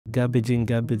garbage in,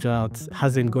 garbage out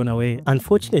hasn't gone away.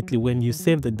 Unfortunately, when you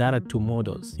save the data to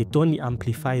models, it only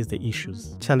amplifies the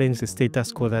issues. Challenge the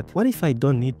status quo that, what if I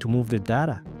don't need to move the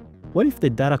data? What if the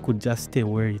data could just stay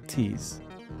where it is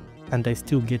and I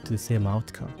still get the same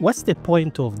outcome? What's the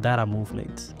point of data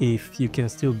movement if you can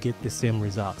still get the same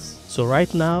results? So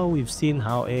right now, we've seen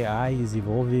how AI is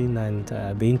evolving and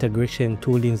the integration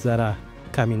toolings that are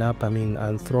coming up. I mean,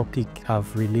 Anthropic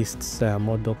have released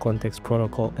model context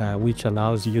protocol, which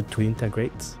allows you to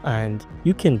integrate, and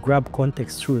you can grab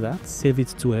context through that, save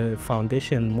it to a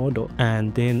foundation model,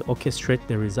 and then orchestrate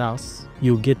the results.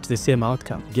 You get the same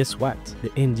outcome. Guess what?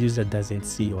 The end user doesn't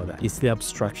see all that. It's the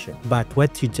abstraction. But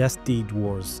what you just did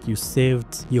was you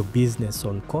saved your business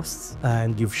on costs,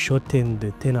 and you've shortened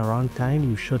the turnaround time,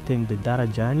 you've shortened the data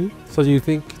journey. So do you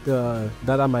think the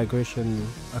data migration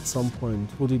at some point,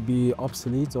 would it be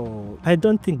obsolete or? I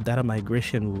don't think data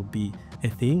migration will be a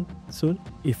thing soon.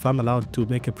 If I'm allowed to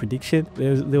make a prediction,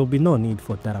 there will be no need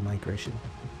for data migration.